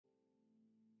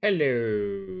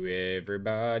Hello,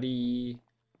 everybody.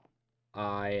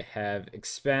 I have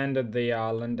expanded the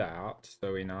island out,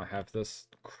 so we now have this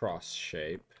cross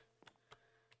shape.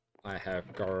 I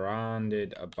have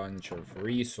grounded a bunch of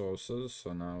resources,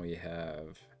 so now we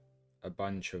have a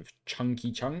bunch of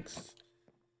chunky chunks.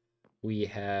 We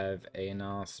have a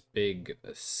nice big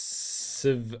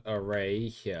sieve array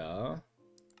here.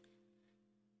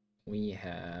 We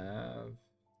have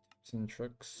some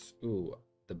tricks. Ooh,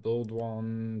 the build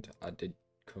wand. I did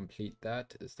complete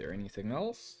that. Is there anything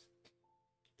else?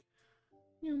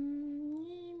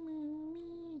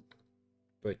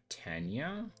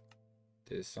 Botania?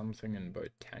 There's something in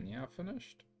Botania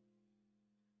finished?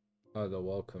 Oh, the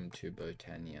welcome to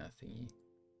Botania thingy.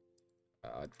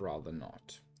 I'd rather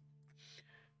not.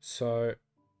 So,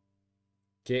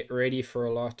 get ready for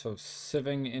a lot of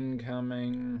sieving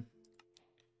incoming.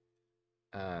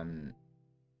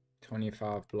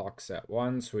 25 blocks at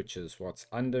once, which is what's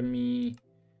under me.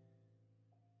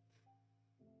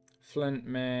 Flint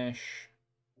mesh.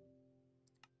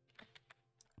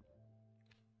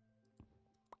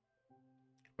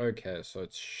 Okay, so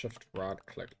it's shift right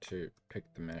click to pick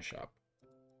the mesh up.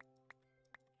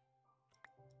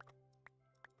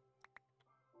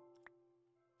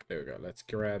 There we go. Let's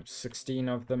grab 16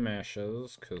 of the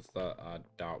meshes, because I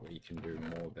doubt we can do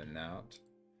more than that.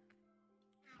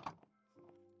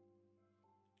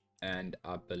 And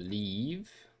I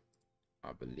believe,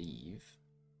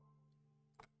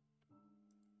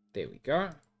 there we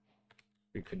go.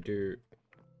 We could do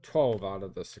 12 out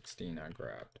of the 16 I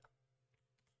grabbed.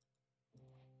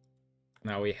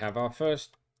 Now we have our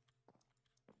first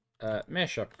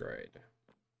mesh upgrade.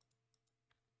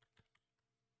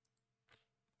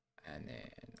 And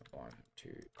then 1, 2,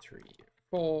 3,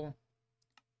 4.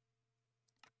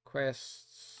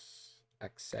 Quests.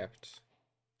 Accept.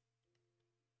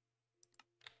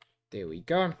 There we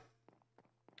go.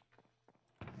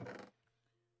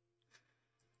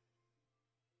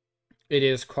 It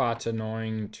is quite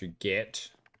annoying to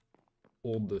get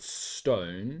all the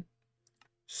stone.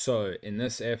 So in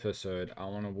this episode, I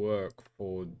want to work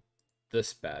for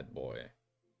this bad boy.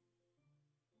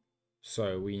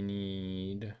 So we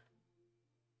need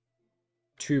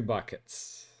 2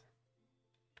 buckets.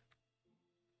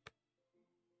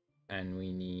 And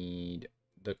we need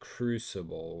the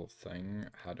crucible thing.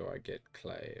 How do I get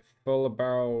clay? Fill a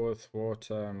barrel with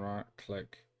water and right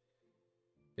click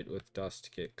it with dust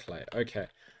to get clay. Okay.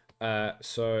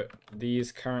 So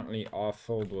these currently are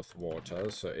filled with water.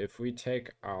 So if we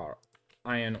take our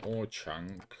iron ore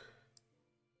chunk,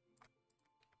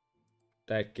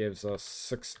 that gives us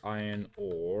 6 iron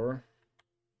ore.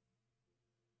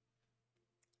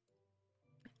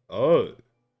 Oh.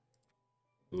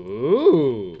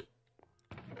 Ooh.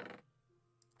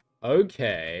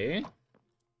 Okay.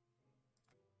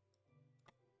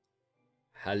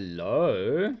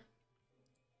 Hello.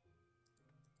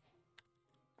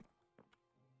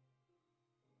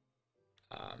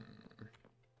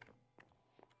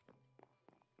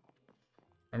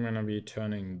 I'm going to be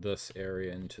turning this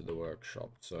area into the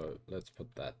workshop, so let's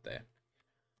put that there.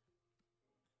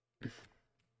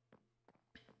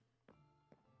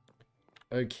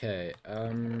 Okay, I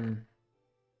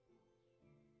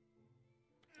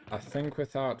think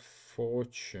without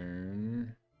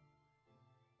fortune,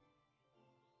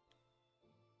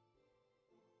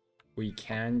 we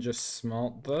can just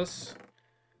smelt this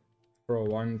for a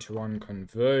 1-to-1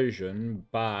 conversion,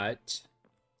 but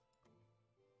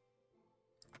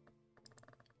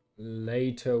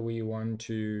later we want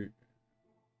to,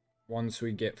 once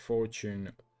we get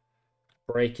fortune,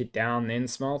 break it down, then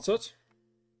smelt it.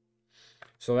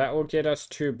 So that will get us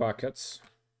 2 buckets.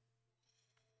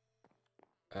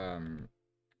 Let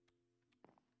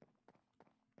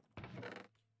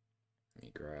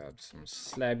me grab some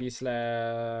slabby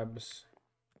slabs.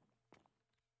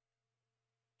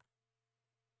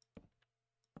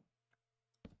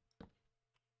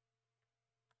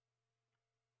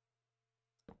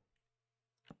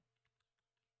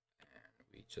 And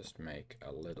we just make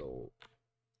a little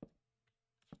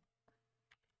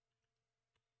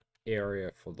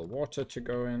area for the water to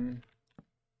go in.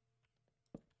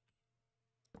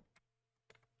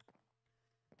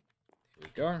 There we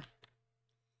go.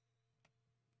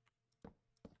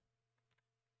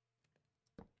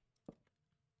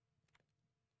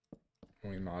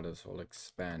 We might as well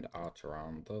expand out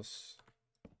around this.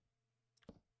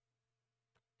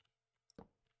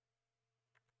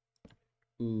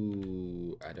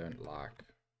 Ooh, I don't like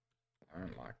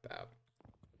that.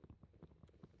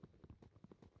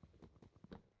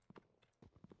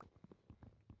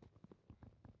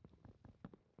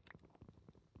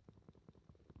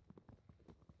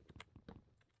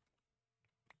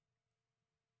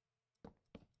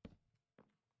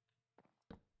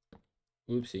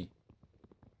 Oopsie.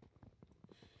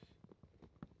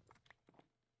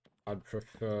 I'd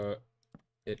prefer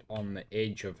it on the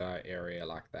edge of our area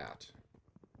like that.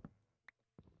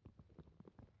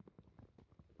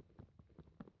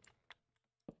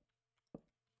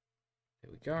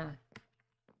 There we go.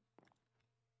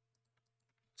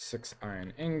 6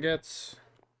 iron ingots.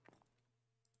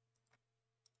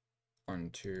 1,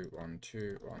 2, 1,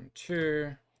 2, 1,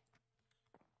 2.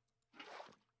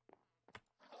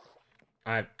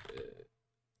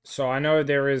 So I know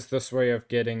there is this way of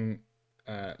getting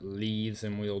leaves,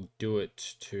 and we'll do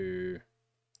it to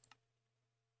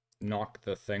knock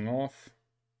the thing off.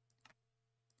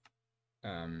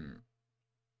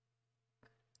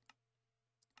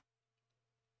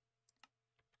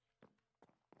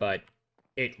 But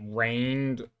it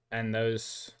rained, and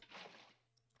those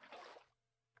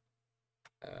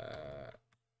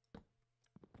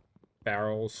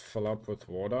barrels fill up with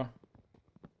water.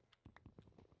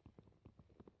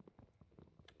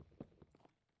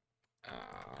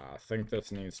 I think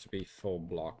this needs to be full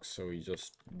block so we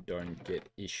just don't get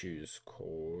issues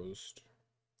caused.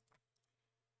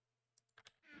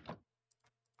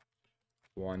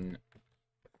 1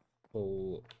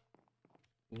 full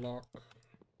block.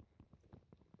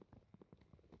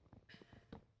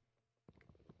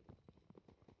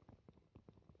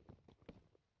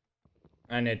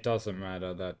 And it doesn't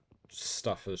matter that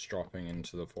stuff is dropping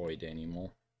into the void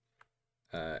anymore.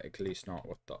 At least not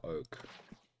with the oak,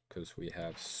 because we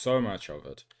have so much of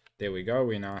it. There we go,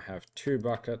 we now have 2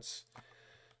 buckets.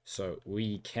 So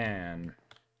we can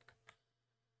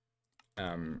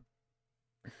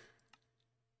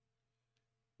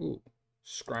ooh,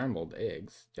 scrambled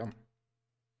eggs. Yum.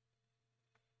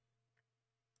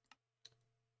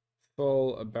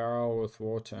 Fill a barrel with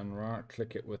water and right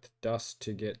click it with dust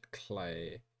to get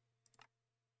clay.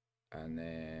 And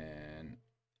then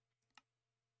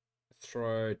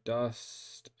throw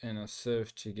dust in a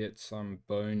sieve to get some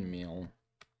bone meal.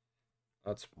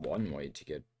 That's one way to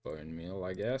get bone meal,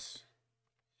 I guess.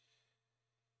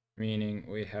 Meaning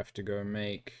we have to go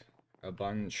make a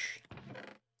bunch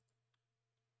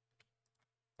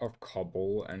of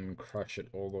cobble and crush it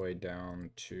all the way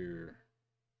down to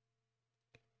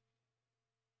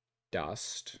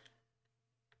dust.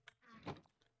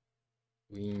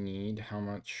 We need how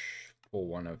much for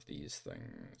one of these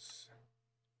things?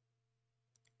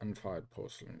 Unfired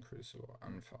porcelain crucible,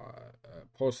 unfired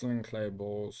porcelain clay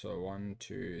ball. So 1,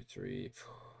 2, 3,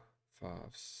 4, 5,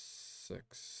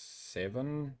 6,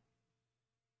 7.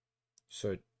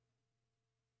 So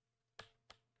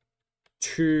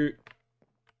two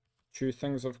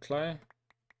things of clay.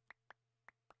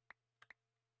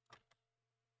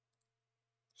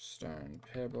 Stone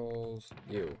pebbles.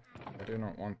 Ew, I do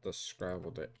not want the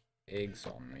scrambled eggs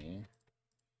on me.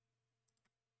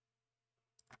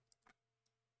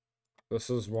 This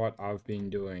is what I've been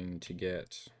doing to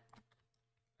get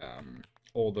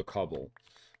all the cobble.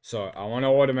 So I want to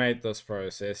automate this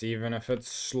process, even if it's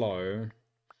slow,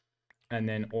 and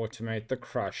then automate the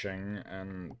crushing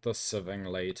and the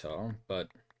sieving later, but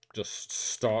just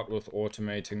start with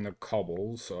automating the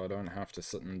cobble so I don't have to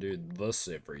sit and do this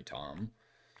every time.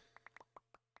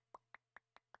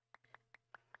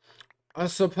 I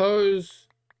suppose,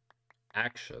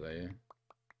 actually,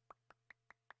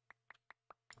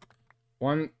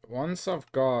 once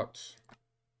I've got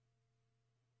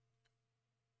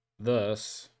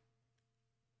this,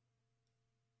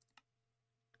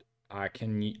 I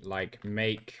can like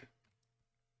make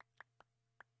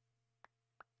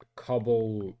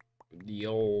cobble the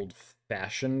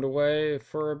old-fashioned way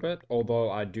for a bit, although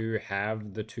I do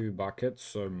have the 2 buckets,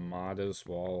 so might as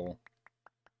well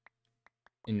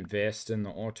invest in the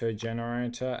auto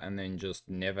generator and then just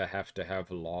never have to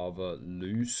have lava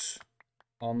loose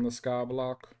on the sky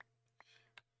block.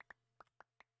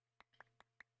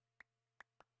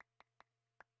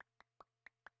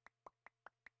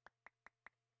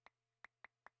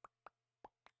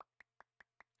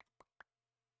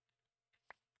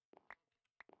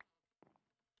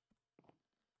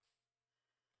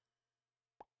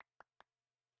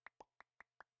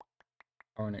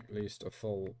 Own at least a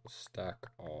full stack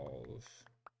of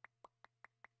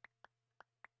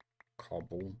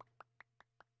cobble.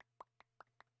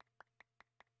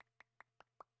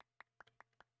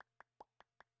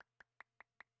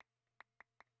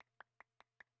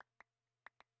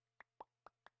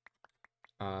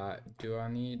 Do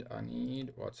I need,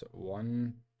 what's it,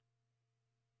 1?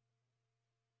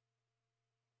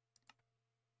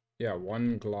 Yeah,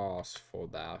 1 glass for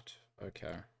that.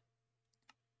 Okay.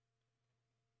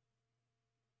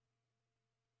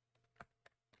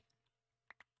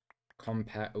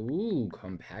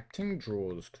 compacting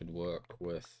drawers could work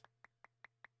with.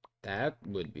 That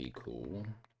would be cool.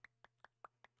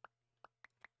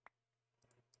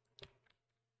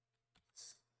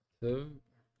 So,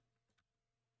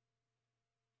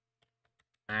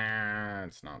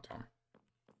 it's not Tom.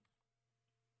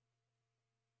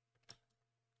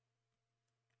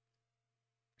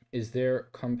 Is there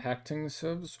compacting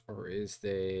sieves, or is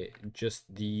there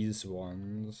just these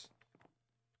ones?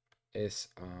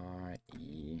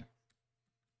 S-R-E.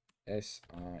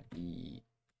 S-R-E-V.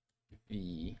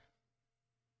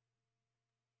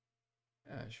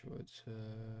 Ashwood's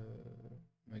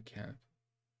mechanical.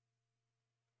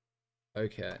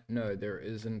 Okay, no, there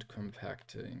isn't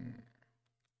compacting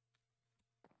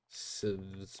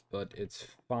sieves, but it's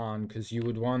fun because you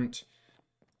would want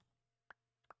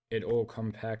it all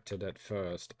compacted at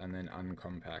first and then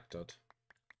uncompacted.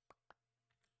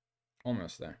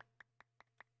 Almost there.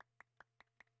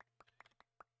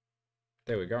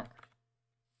 There we go.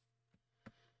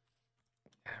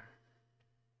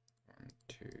 1,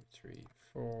 2, 3,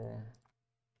 4.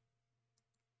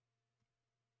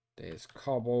 There's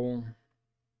cobble.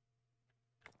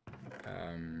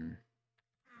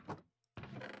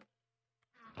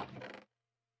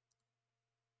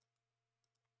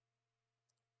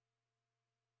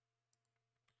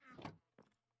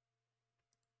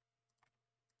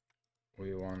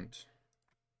 We want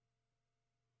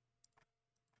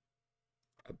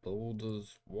a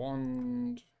builder's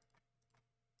wand.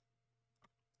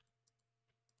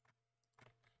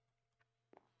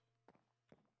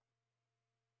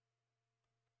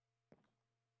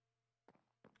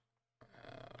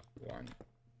 One,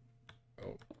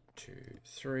 oh, 2,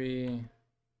 3.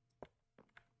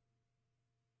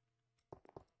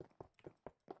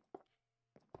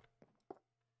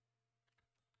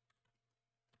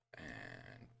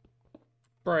 And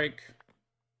break.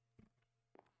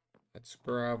 That's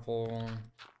gravel.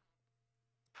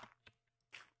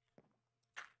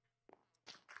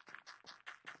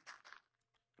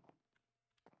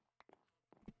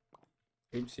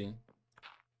 Oopsie.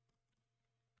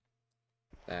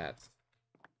 That's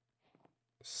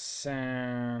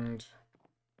sand.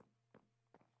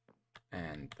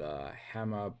 And the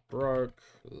hammer broke.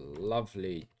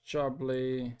 Lovely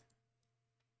jubbly.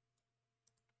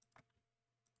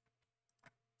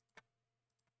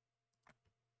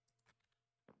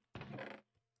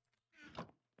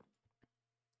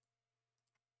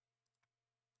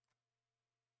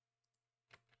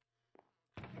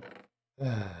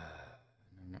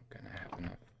 I'm not gonna have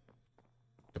enough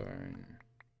stone.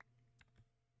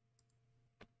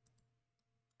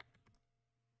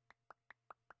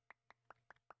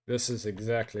 This is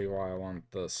exactly why I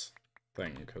want this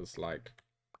thing, because like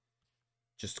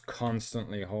just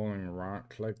constantly holding right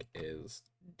click is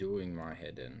doing my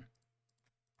head in.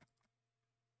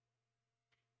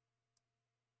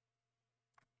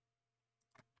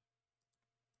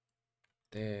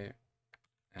 There,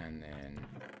 and then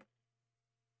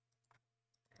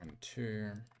 1,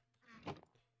 2,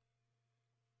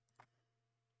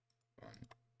 1,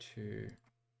 2.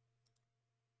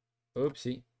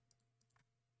 Oopsie.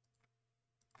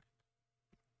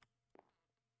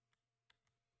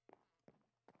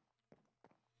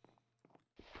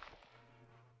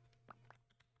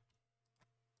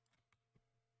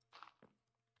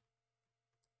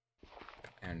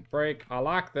 And break. I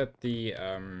like that the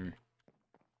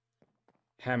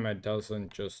hammer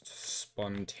doesn't just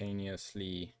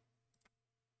spontaneously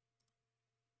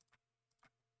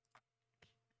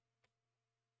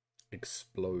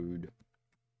explode.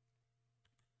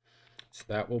 So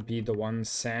that will be the 1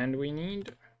 sand we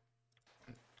need.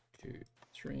 1, 2,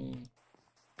 3.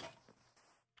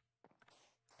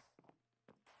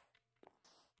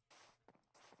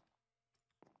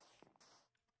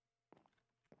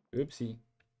 Oopsie.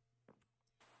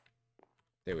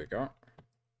 There we go.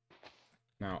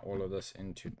 Now all of this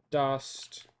into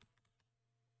dust.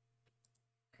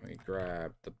 We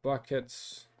grab the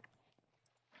buckets.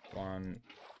 1,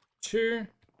 2.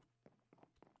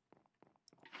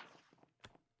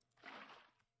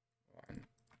 1,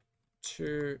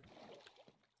 2.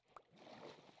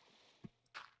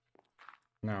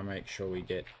 Now make sure we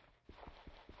get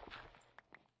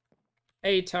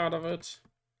 8 out of it.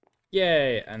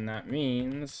 Yay! And that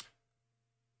means...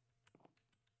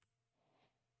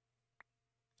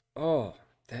 Oh,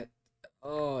 that...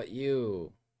 Oh,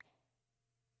 ew.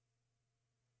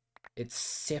 It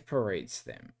separates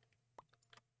them.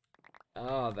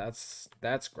 Oh, that's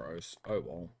gross. Oh,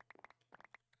 well.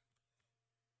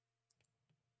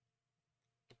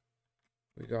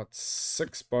 We got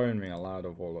 6 bone meal out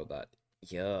of all of that.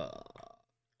 Yeah.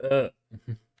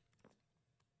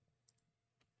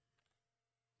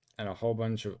 And a whole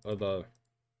bunch of other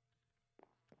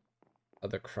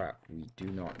crap we do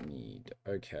not need.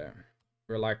 Okay.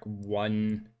 We're like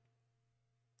one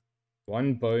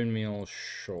bone meal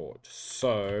short.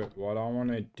 So what I want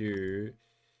to do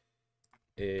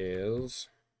is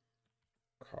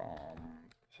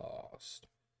compost.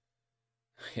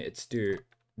 Let's do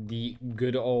the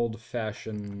good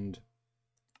old-fashioned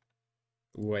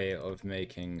way of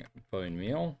making bone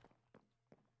meal.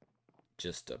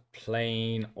 Just a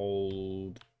plain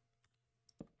old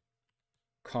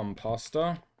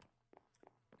composter.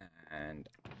 And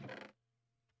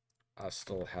I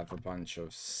still have a bunch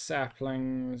of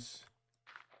saplings.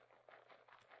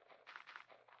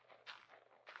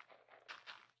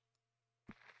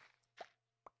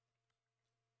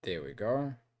 There we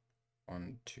go.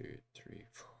 1, 2, 3,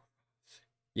 4.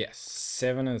 Yes,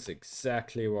 7 is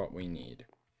exactly what we need.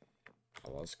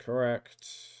 I was correct.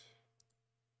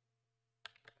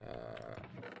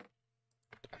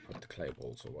 I put the clay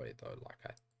balls away though, like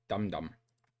a dum-dum.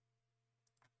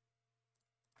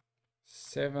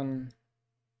 7.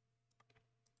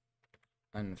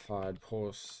 Unfired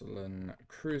porcelain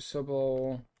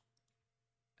crucible.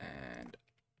 And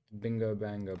bingo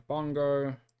bango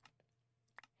bongo.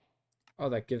 Oh,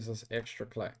 that gives us extra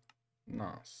clay.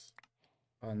 Nice.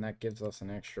 Oh, and that gives us an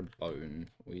extra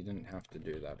bone. We didn't have to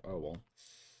do that. Oh well.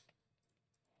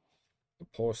 The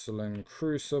porcelain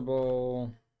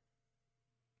crucible.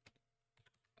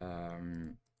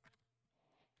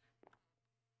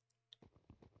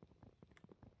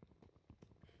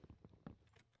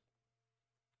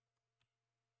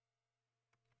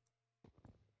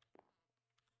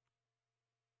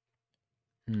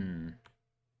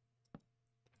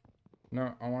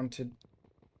 No, I want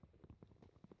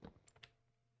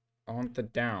the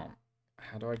down.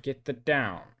 How do I get the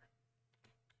down?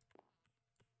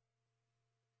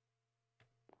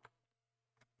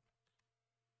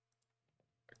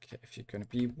 Okay, if you're gonna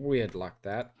be weird like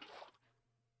that.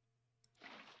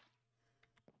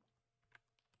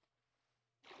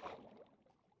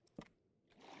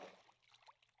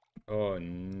 Oh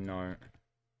no.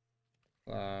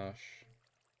 Flash.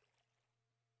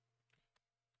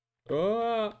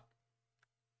 Oh!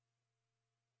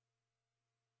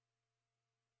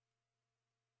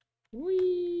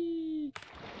 Whee!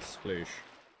 Sploosh.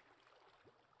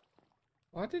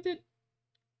 Why did it?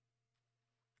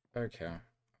 Okay.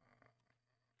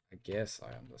 I guess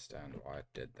I understand why it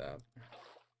did that.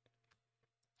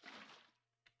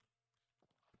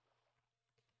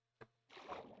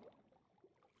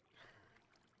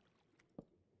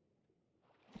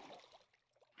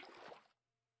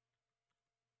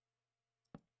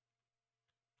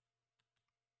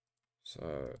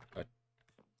 So, a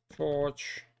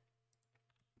torch.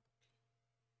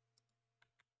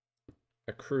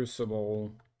 A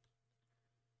crucible.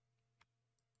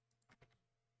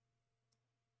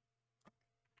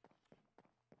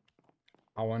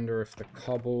 I wonder if the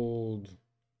cobbled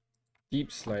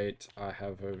deep slate I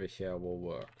have over here will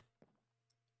work.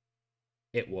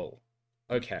 It will.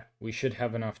 Okay, we should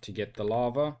have enough to get the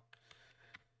lava.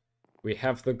 We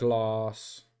have the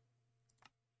glass.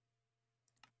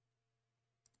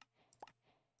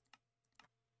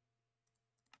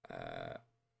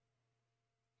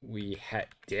 We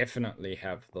definitely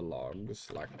have the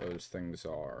logs, like those things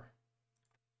are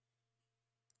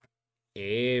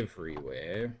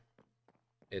everywhere.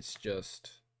 It's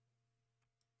just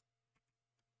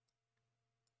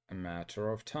a matter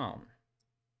of time.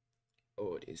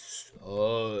 Oh, it is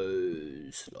so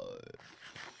slow.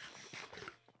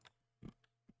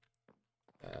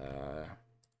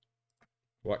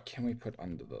 What can we put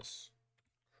under this?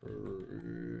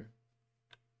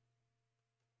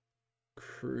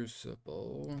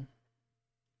 Crucible.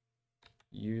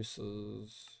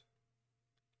 Uses.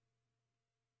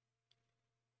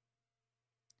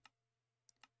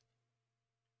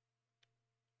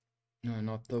 No,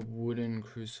 not the wooden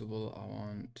crucible. I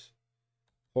want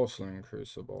porcelain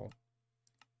crucible.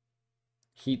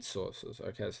 Heat sources.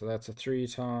 Okay, so that's a 3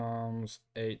 times,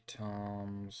 8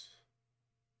 times,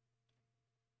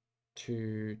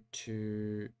 2,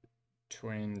 2,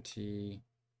 20,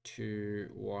 2,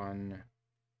 1,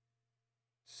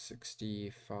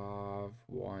 65,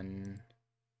 1.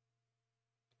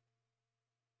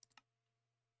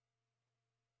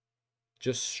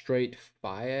 Just straight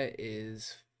fire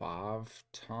is 5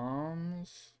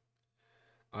 times.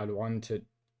 I'd want to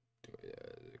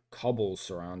cobble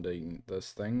surrounding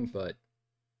this thing, but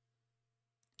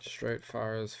straight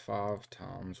fire is 5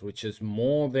 times, which is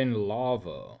more than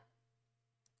lava.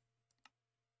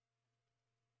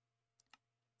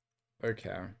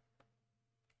 Okay.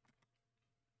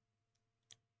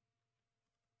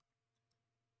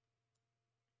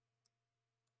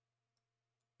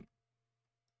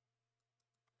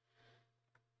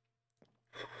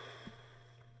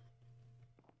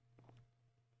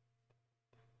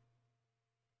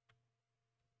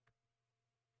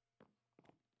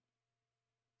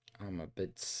 I'm a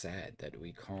bit sad that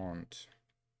we can't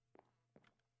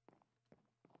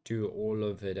do all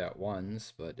of it at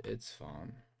once, but it's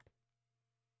fine.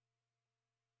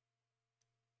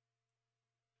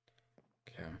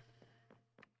 Okay.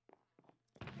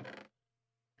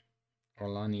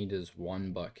 All I need is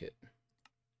one bucket.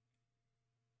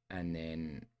 And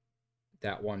then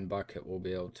that one bucket will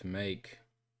be able to make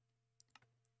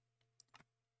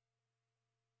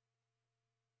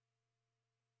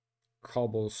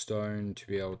cobblestone to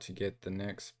be able to get the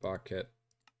next bucket,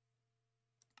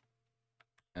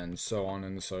 and so on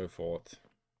and so forth.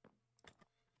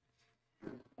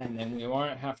 And then we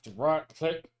won't have to right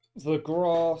click the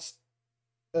grass,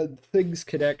 and things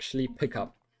could actually pick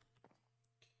up.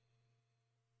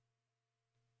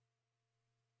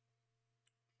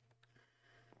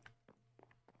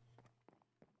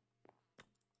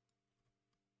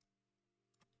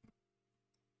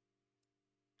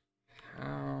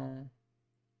 How?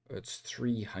 It's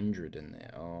 300 in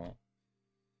there. Oh,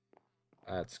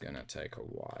 that's gonna take a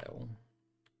while.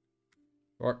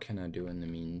 What can I do in the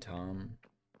meantime?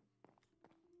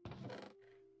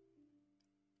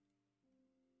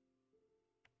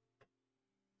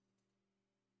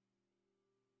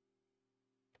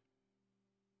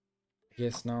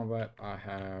 Yes, now that I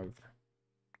have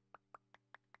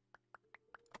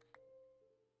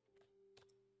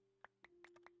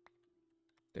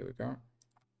there we go.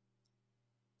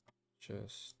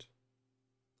 Just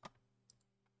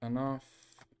enough.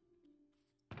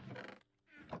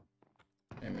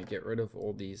 Let me get rid of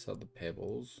all these other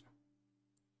pebbles.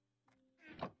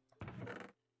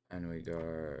 And we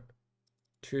go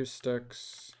 2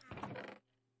 sticks.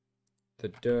 The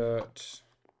dirt.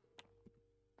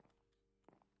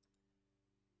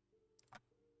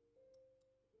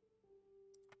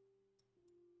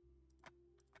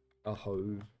 A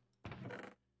hoe.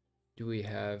 Do we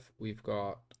have? We've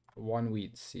got 1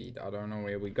 wheat seed. I don't know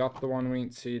where we got the 1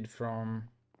 wheat seed from.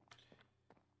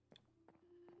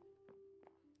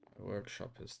 The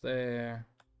workshop is there.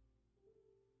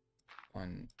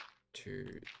 1,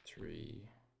 2, 3,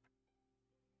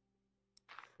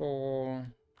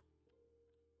 4.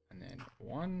 And then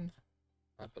 1.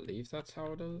 I believe that's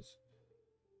how it is.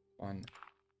 1,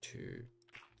 2,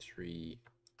 3,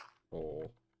 4.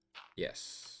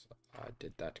 Yes, I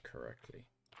did that correctly.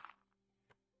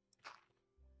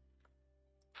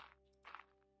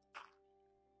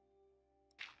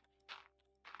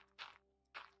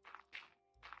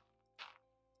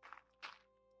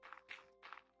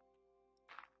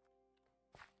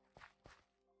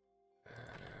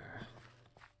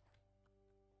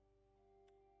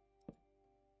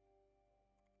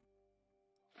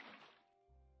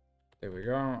 There we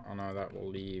go. I know that will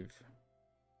leave.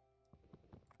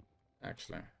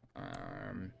 Actually,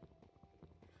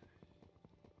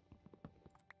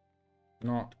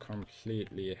 not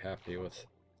completely happy with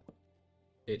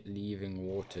it leaving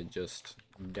water just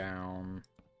down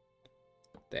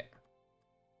there.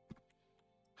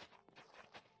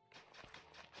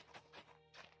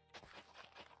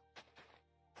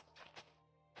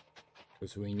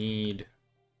 Because we need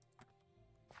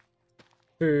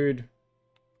food.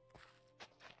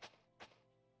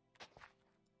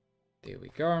 There we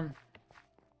go.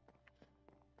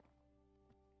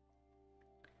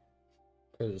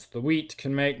 Because the wheat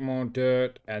can make more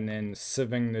dirt, and then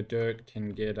sieving the dirt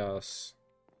can get us...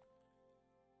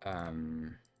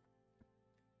 how's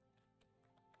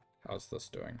this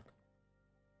doing?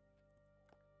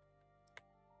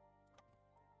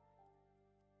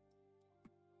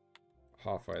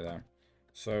 Halfway there.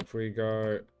 So if we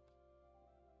go...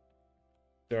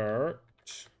 dirt...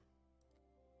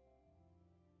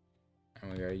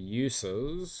 and we go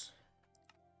uses...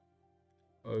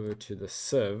 over to the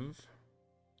sieve...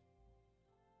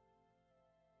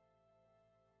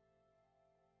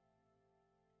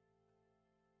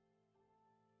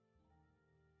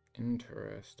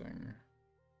 Interesting.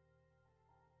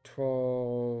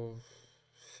 12,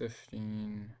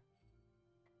 15.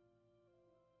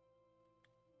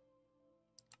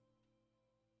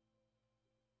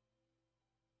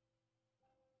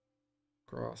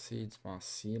 Grass seeds,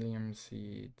 mycelium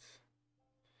seeds.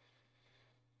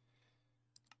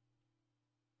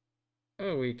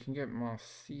 Oh, we can get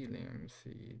mycelium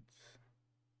seeds.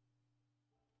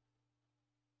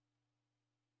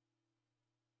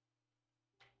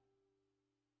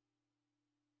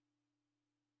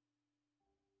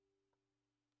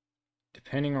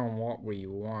 Depending on what we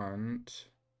want,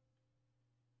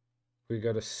 we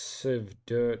got to sieve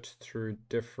dirt through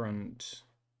different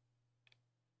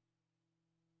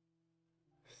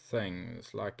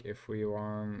things. Like if we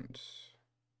want...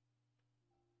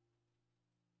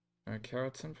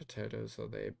 Carrots and potatoes are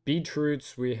there.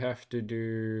 Beetroots, we have to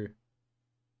do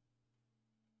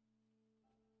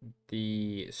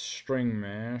the string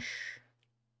mash.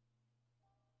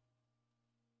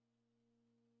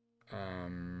 I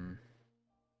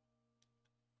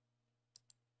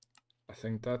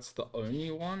think that's the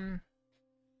only one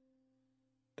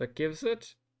that gives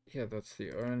it. Yeah, that's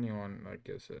the only one that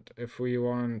gives it. If we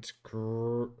want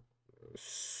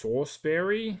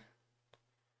sauceberry,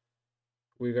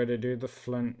 we got to do the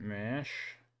flint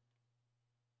mash.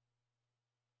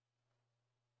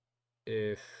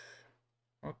 If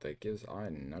what that gives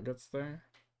iron nuggets there.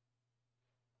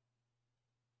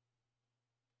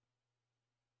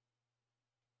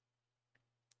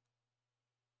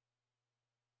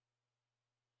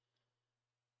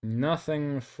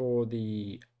 Nothing for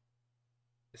the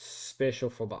special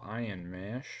for the iron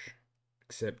mash,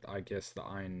 except I guess the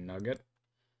iron nugget.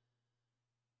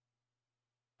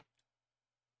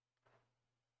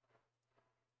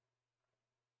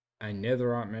 A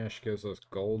netherite mash gives us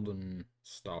golden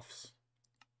stuffs.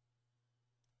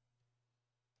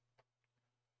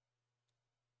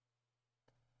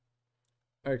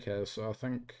 Okay, so I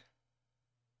think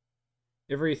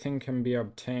everything can be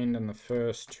obtained in the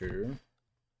first two.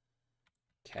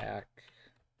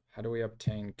 How do we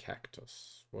obtain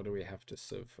cactus? What do we have to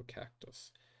sieve for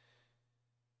cactus?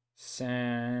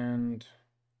 Sand.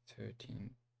 13,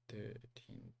 13,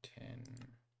 10,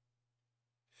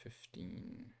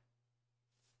 15.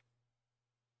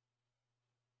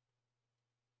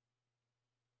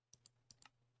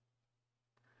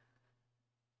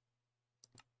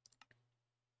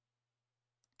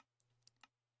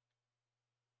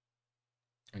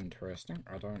 Interesting.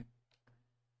 I don't...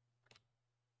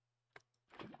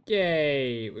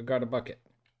 Yay! We got a bucket.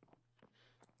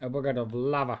 A bucket of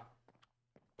lava.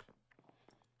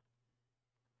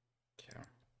 Okay.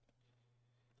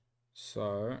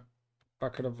 So,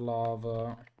 bucket of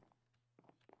lava.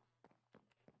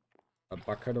 A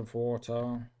bucket of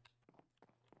water.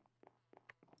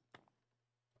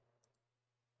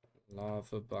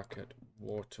 Lava bucket,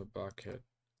 water bucket,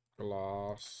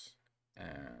 glass,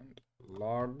 and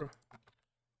log.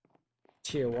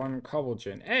 Tier 1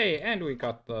 cobblestone. Hey, and we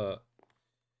got the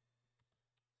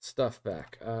stuff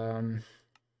back.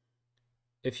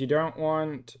 If you don't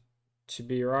want to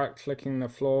be right-clicking the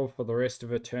floor for the rest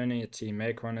of eternity,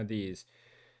 make one of these.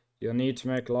 You'll need to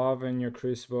make lava in your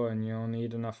crucible, and you'll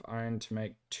need enough iron to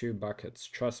make 2 buckets.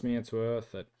 Trust me, it's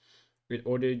worth it. It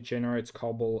auto-generates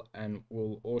cobble and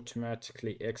will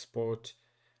automatically export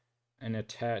an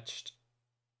attached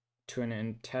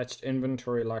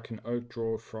inventory like an oak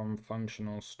drawer from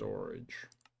functional storage.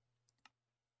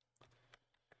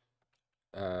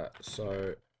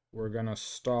 So we're gonna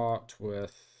start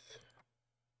with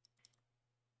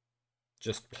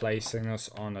just placing this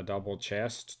on a double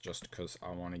chest, just because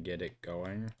I want to get it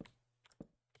going.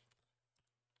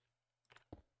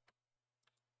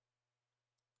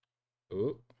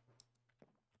 Ooh.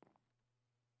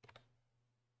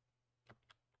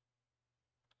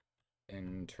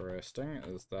 Interesting,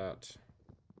 is that...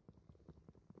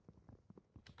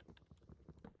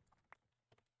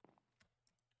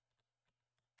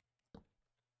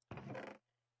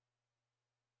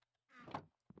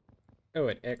 Oh,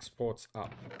 it exports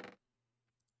up.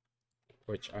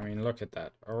 Which, I mean, look at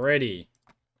that. Already,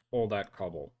 all that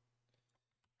cobble.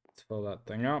 Let's fill that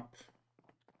thing up.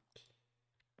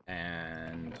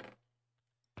 And...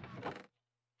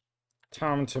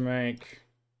 time to make...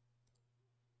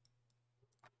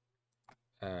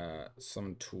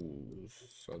 some tools.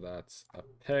 So that's a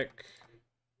pick.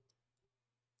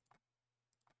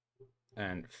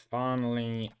 And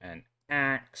finally, an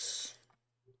axe.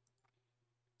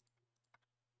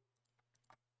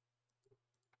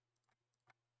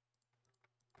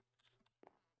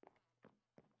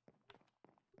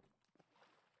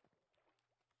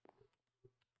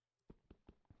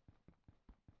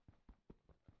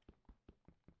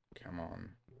 Come on.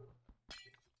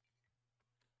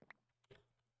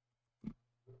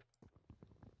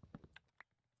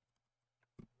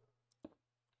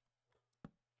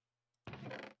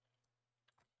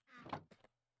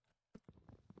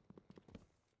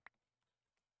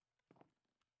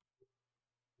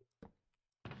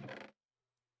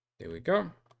 There we go.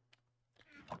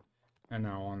 And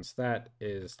now once that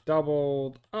is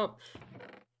doubled up,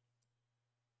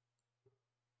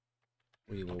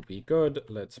 we will be good.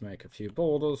 Let's make a few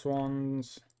boulders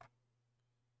ones.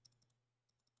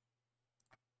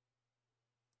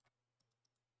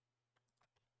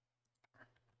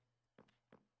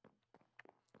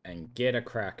 And get a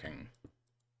cracking.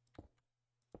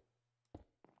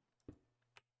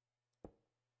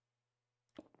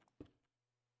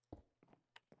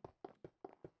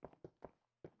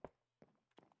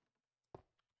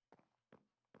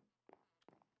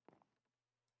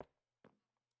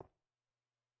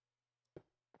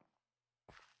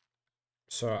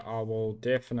 So I will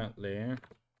definitely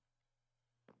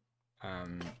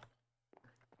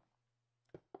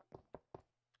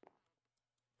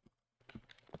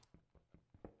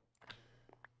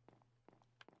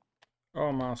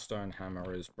oh, my stone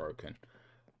hammer is broken.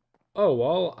 Oh,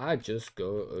 well, I just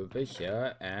go over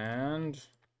here and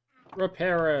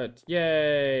repair it.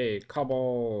 Yay!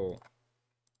 Cobble.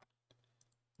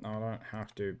 Now I don't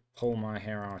have to pull my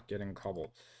hair out getting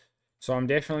cobble. So I'm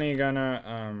definitely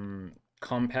gonna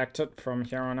compact it from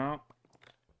here on out.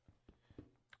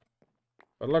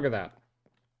 But look at that.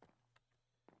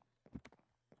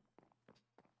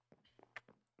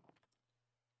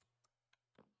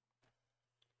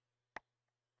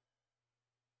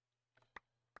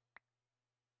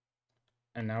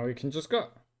 And now we can just go.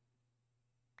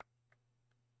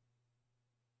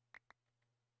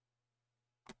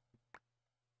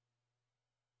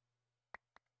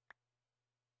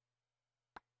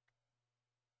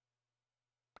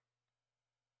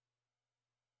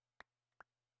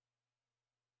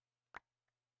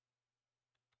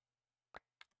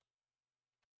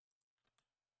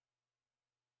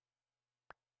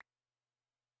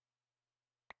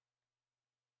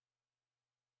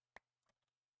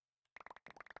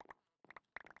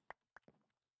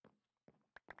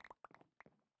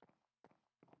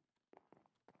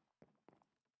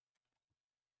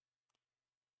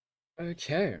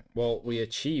 Okay, well, we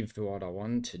achieved what I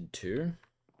wanted to.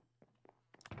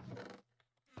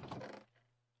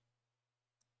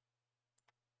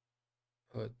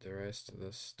 Put the rest of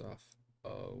this stuff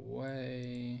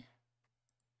away.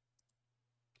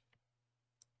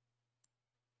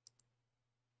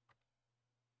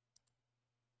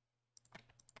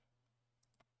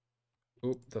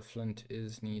 Oop, the flint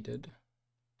is needed.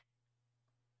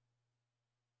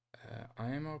 I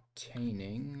am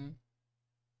obtaining...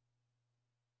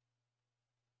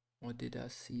 What did I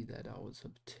see that I was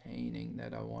obtaining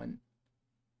that I want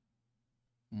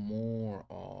more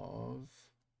of?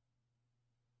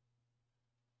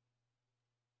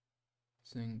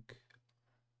 Zinc.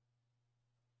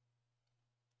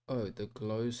 Oh, the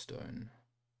glowstone.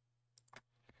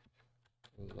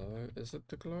 Glow? Is it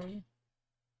the glow?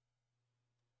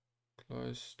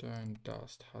 Glowstone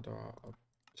dust. How do I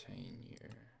obtain you?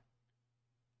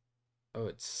 Oh,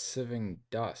 it's sieving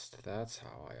dust. That's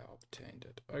how I obtained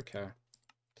it. Okay.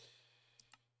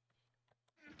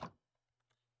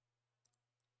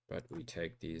 But we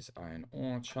take these iron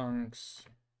ore chunks.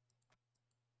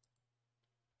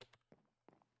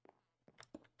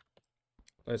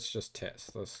 Let's just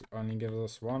test. This only gives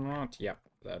us one, right? Yep,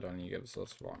 that only gives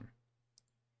us one.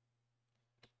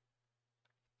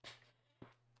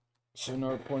 So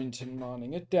no point in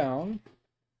mining it down.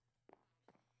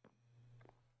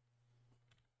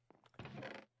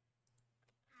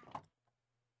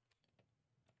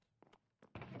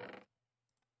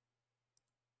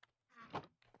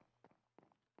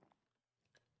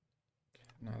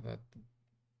 Now that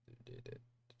did it.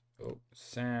 Oh,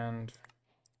 sand.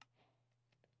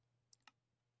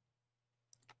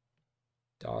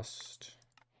 Dust.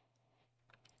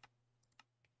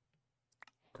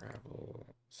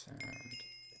 Gravel. Sand.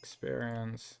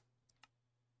 Experience.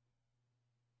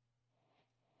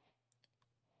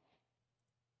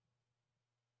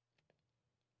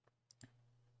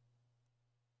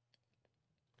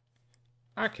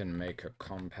 I can make a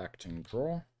compacting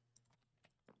drawer.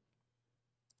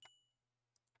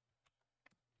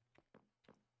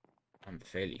 I'm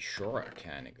fairly sure I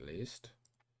can, at least.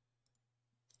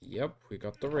 Yep, we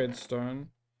got the redstone.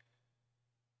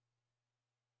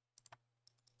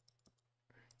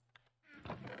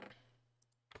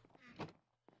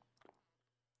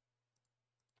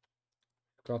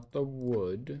 Got the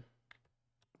wood.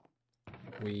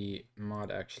 We might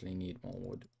actually need more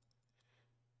wood.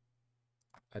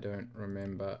 I don't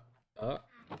remember.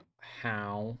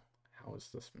 How? How is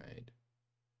this made?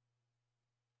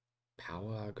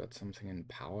 Power? I got something in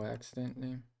power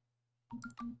accidentally.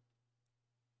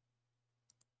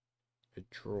 A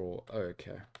drawer. Oh,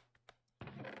 okay.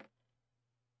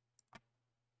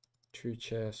 2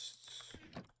 chests.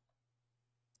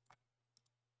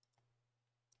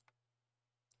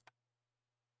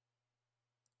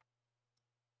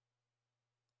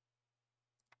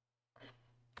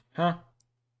 Huh?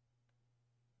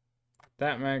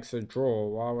 That makes a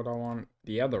drawer. Why would I want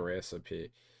the other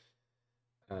recipe?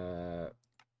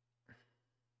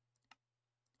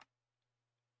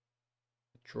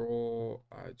 Drawer.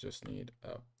 I just need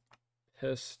a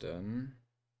piston.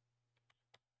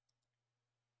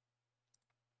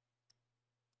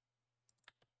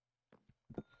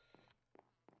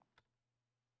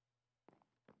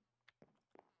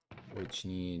 Which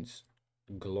needs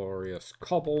glorious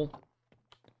cobble.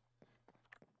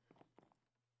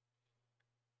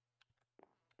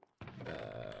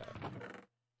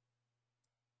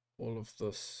 All of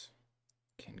this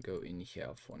can go in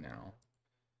here for now.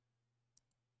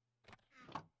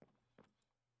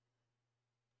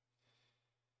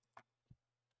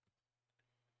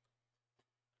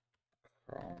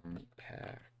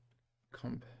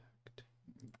 Compact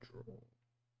draw.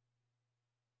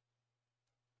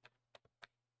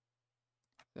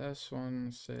 This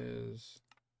one says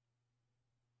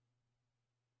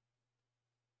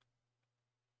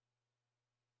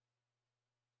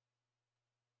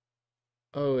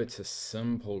oh, it's a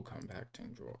simple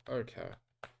compacting drawer. Okay.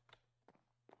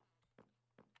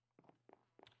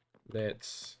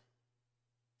 Let's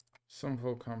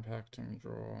simple compacting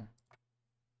drawer.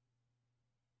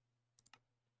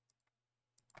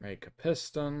 Make a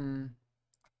piston.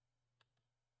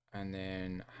 And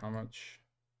then how much?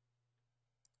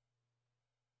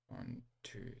 1,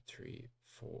 2, 3,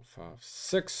 4, 5,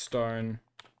 6 stone.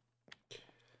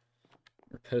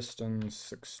 Piston,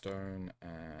 6 stone,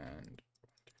 and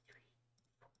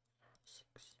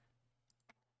 6.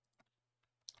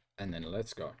 And then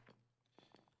let's go.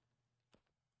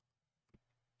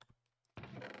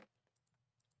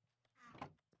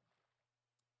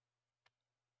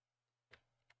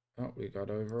 Oh, we got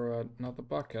over another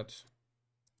bucket.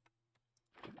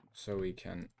 So we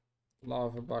can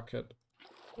lava bucket,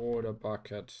 water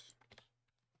bucket.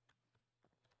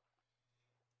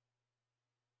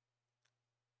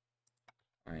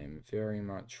 I am very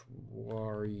much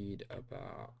worried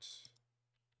about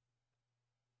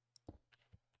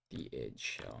the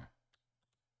edge here.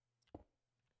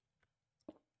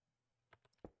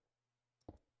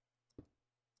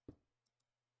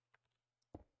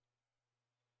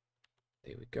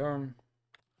 There we go.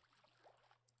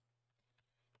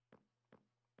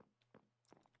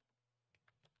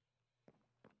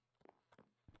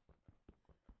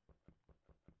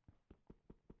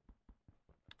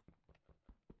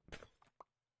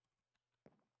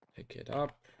 Pick it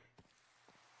up.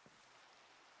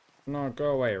 No,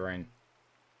 go away, Rain.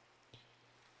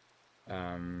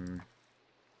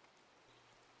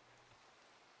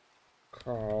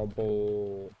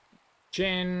 Cobble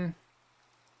gen.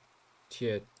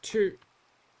 Tier 2.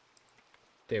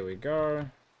 There we go.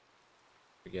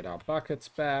 We get our buckets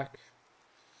back.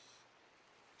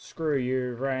 Screw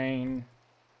you, Rain.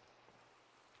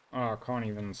 Oh, I can't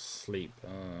even sleep.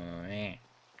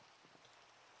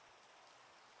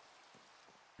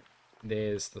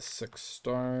 There's the 6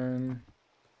 stone.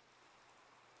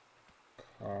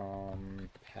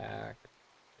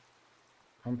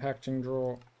 Compacting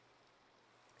drawer.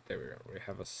 There we go. We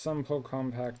have a simple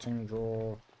compacting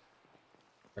drawer.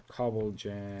 A cobble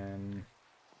gen.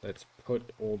 Let's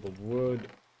put all the wood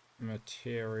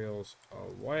materials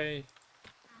away.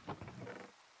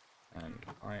 And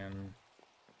iron.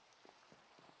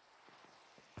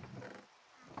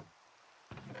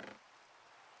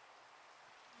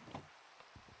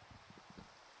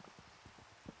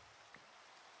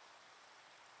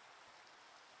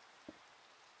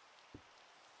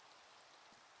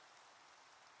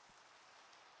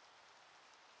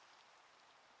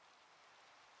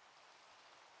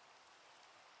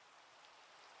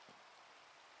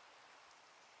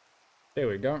 There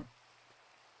we go.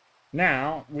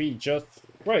 Now we just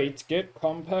wait to get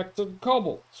compacted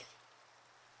cobbles.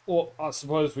 Or I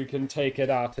suppose we can take it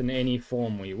out in any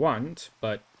form we want,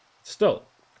 but still.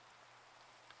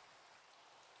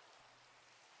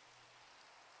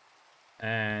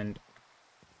 And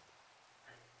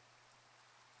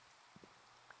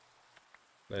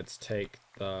let's take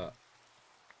the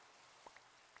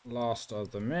last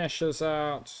of the meshes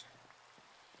out.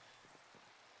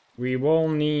 We will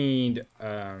need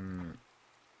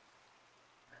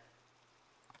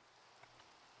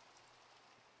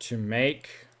to make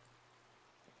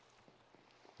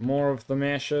more of the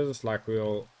meshes, like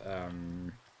we'll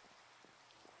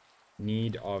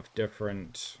need of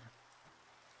different.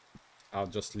 I'll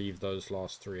just leave those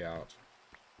last 3 out.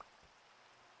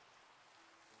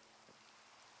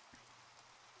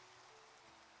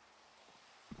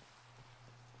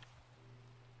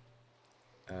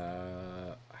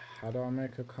 How do I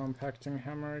make a compacting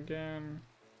hammer again?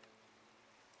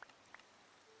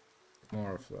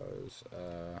 More of those.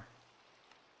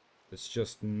 It's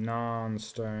just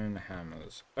non-stone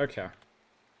hammers. Okay.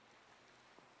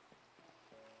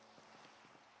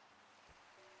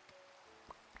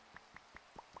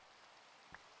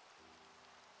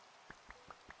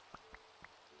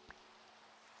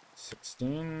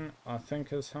 $16, I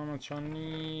think, is how much I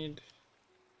need.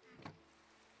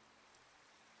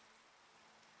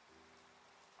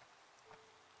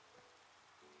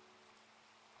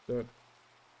 do it.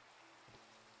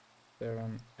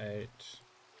 7, 8.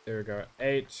 There we go.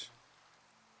 8.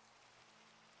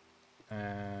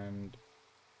 And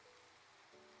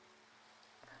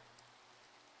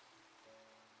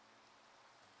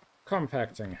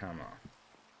compacting hammer.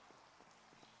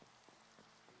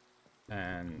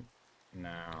 And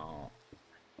now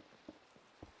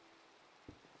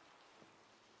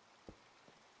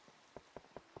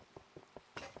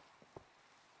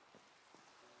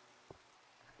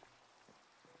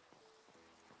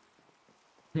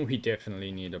we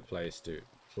definitely need a place to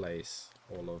place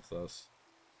all of this.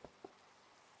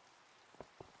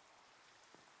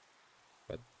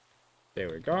 But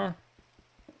there we go.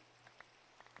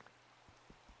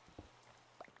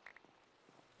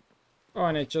 Oh,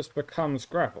 and it just becomes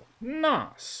gravel.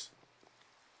 Nice!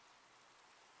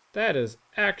 That is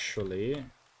actually...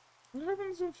 What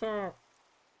happens if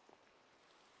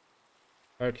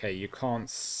okay, you can't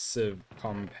sieve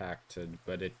compacted,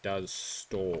 but it does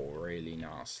store really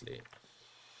nicely.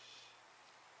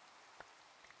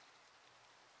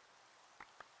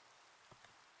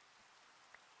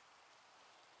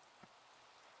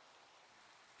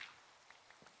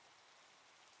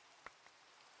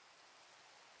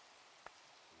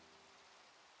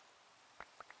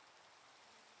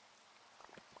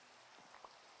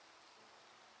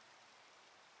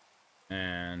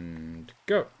 And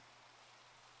go.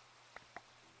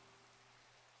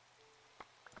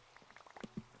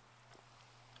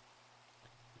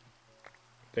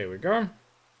 There we go.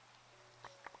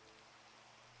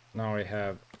 Now we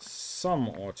have some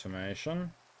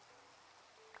automation.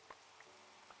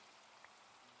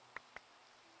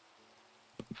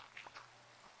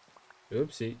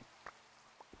 Oopsie.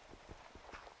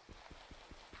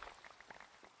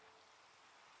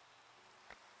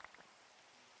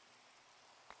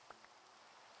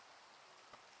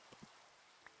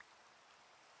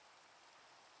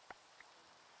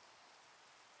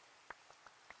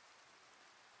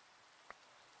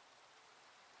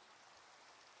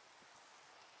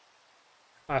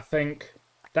 I think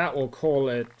that will call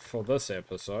it for this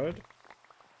episode.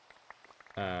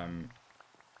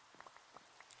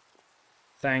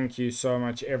 Thank you so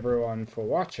much, everyone, for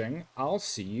watching. I'll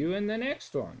see you in the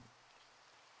next one.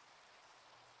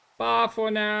 Bye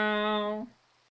for now.